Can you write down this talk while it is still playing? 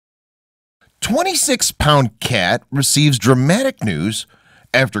26-pound cat receives dramatic news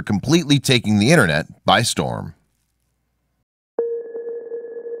after completely taking the internet by storm.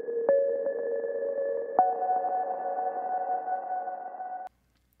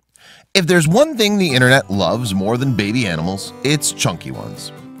 If there's one thing the internet loves more than baby animals, it's chunky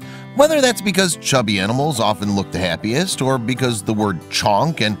ones. Whether that's because chubby animals often look the happiest or because the word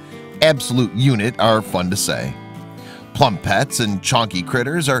chonk and absolute unit are fun to say. Plump pets and chonky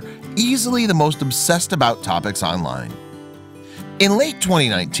critters are easily the most obsessed about topics online. In late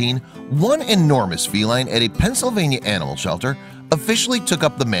 2019, one enormous feline at a Pennsylvania animal shelter officially took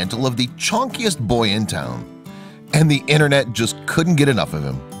up the mantle of the chonkiest boy in town, and the internet just couldn't get enough of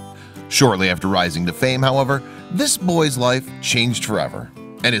him. Shortly after rising to fame, however, this boy's life changed forever,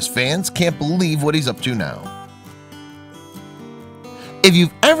 and his fans can't believe what he's up to now. If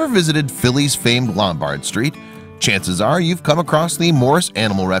you've ever visited Philly's famed Lombard Street, chances are you've come across the Morris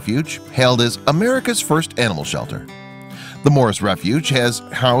Animal Refuge, hailed as America's first animal shelter. The Morris Refuge has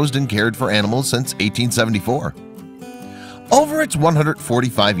housed and cared for animals since 1874. Over its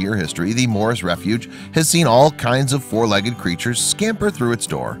 145-year history, the Morris Refuge has seen all kinds of four-legged creatures scamper through its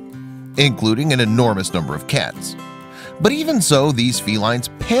door, including an enormous number of cats. But even so, these felines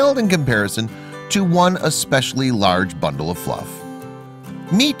paled in comparison to one especially large bundle of fluff.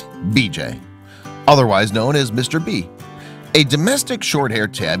 Meet BJ, otherwise known as Mr. B, a domestic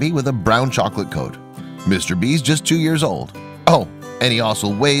short-haired tabby with a brown chocolate coat. Mr. B's just 2 years old. Oh, and he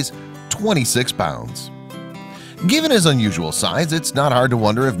also weighs 26 pounds. Given his unusual size, it's not hard to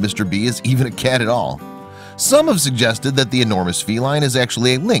wonder if Mr. B is even a cat at all. Some have suggested that the enormous feline is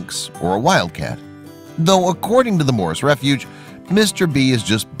actually a lynx or a wildcat, though according to the Morris Refuge, Mr. B is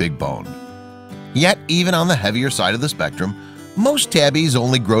just big boned. Yet even on the heavier side of the spectrum, most tabbies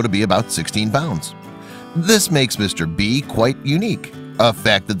only grow to be about 16 pounds. This makes Mr. B quite unique, a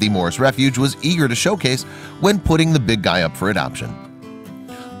fact that the Morris Refuge was eager to showcase when putting the big guy up for adoption.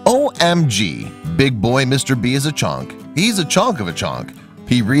 OMG, big boy Mr. B is a chonk. He's a chonk of a chonk.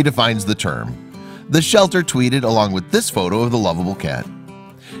 He redefines the term. The shelter tweeted along with this photo of the lovable cat.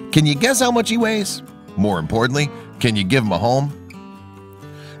 Can you guess how much he weighs? More importantly, can you give him a home?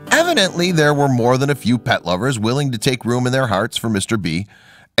 Evidently, there were more than a few pet lovers willing to take room in their hearts for Mr. B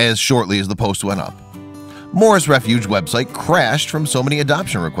as shortly as the post went up. Morris Refuge website crashed from so many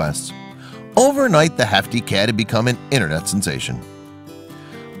adoption requests. Overnight, the hefty cat had become an internet sensation.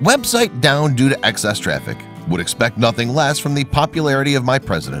 Website down due to excess traffic. Would expect nothing less from the popularity of my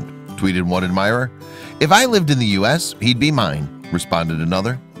president, tweeted one admirer. If I lived in the US, he'd be mine, responded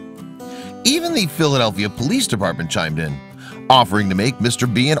another. Even the Philadelphia Police Department chimed in, offering to make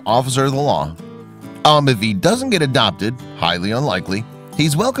Mr. B an officer of the law. If he doesn't get adopted, highly unlikely,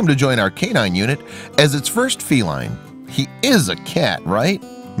 he's welcome to join our canine unit as its first feline. He is a cat, right?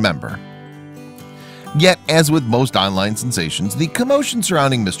 Member. Yet, as with most online sensations, the commotion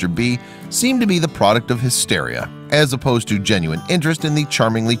surrounding Mr. B seemed to be the product of hysteria, as opposed to genuine interest in the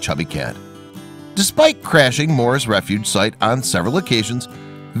charmingly chubby cat. Despite crashing Morris Refuge site on several occasions,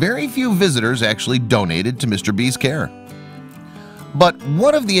 very few visitors actually donated to Mr. B's care. But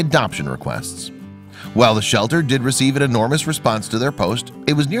what of the adoption requests? While the shelter did receive an enormous response to their post,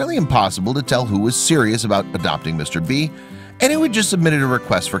 it was nearly impossible to tell who was serious about adopting Mr. B and who had just submitted a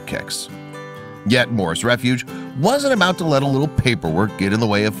request for kicks. Yet Morris Refuge wasn't about to let a little paperwork get in the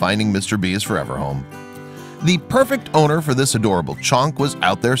way of finding Mr. B's forever home. The perfect owner for this adorable chonk was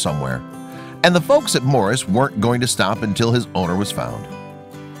out there somewhere, and the folks at Morris weren't going to stop until his owner was found.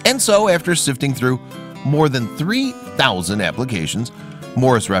 And so, after sifting through more than 3,000 applications,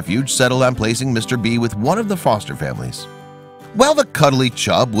 Morris Refuge settled on placing Mr. B with one of the foster families. While the cuddly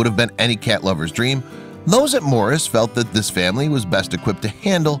chub would have been any cat lover's dream, those at Morris felt that this family was best equipped to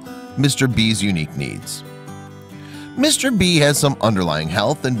handle Mr. B's unique needs. Mr. B has some underlying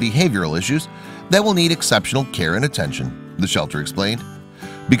health and behavioral issues that will need exceptional care and attention, the shelter explained.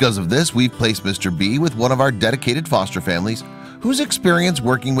 Because of this, we've placed Mr. B with one of our dedicated foster families whose experience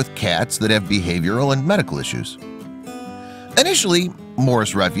working with cats that have behavioral and medical issues. Initially,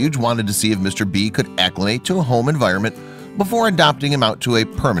 Morris Refuge wanted to see if Mr. B could acclimate to a home environment before adopting him out to a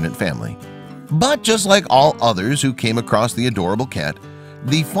permanent family. But just like all others who came across the adorable cat,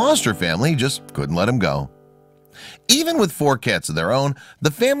 the foster family just couldn't let him go. Even with 4 cats of their own, the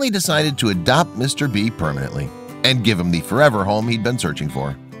family decided to adopt Mr. B permanently and give him the forever home he'd been searching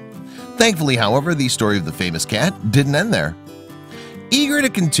for. Thankfully, however, the story of the famous cat didn't end there. Eager to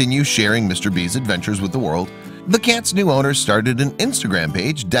continue sharing Mr. B's adventures with the world, the cat's new owner started an Instagram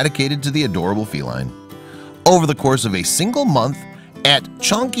page dedicated to the adorable feline. Over the course of a single month,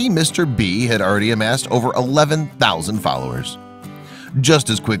 @ChonkyMrB had already amassed over 11,000 followers. Just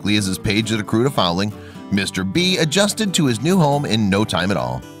as quickly as his page had accrued a following, Mr. B adjusted to his new home in no time at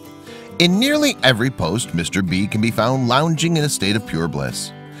all. In nearly every post, Mr. B can be found lounging in a state of pure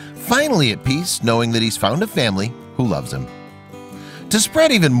bliss, finally at peace knowing that he's found a family who loves him. To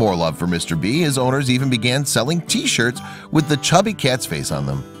spread even more love for Mr. B, his owners even began selling t-shirts with the chubby cat's face on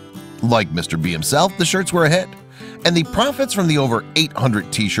them. Like Mr. B himself, the shirts were a hit, and the profits from the over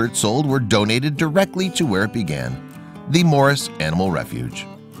 800 t-shirts sold were donated directly to where it began, the Morris Animal Refuge.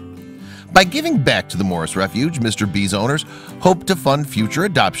 By giving back to the Morris Refuge, Mr. B's owners hope to fund future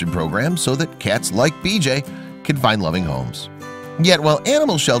adoption programs so that cats like BJ can find loving homes. Yet while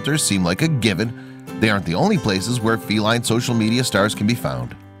animal shelters seem like a given, they aren't the only places where feline social media stars can be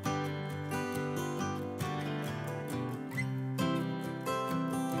found.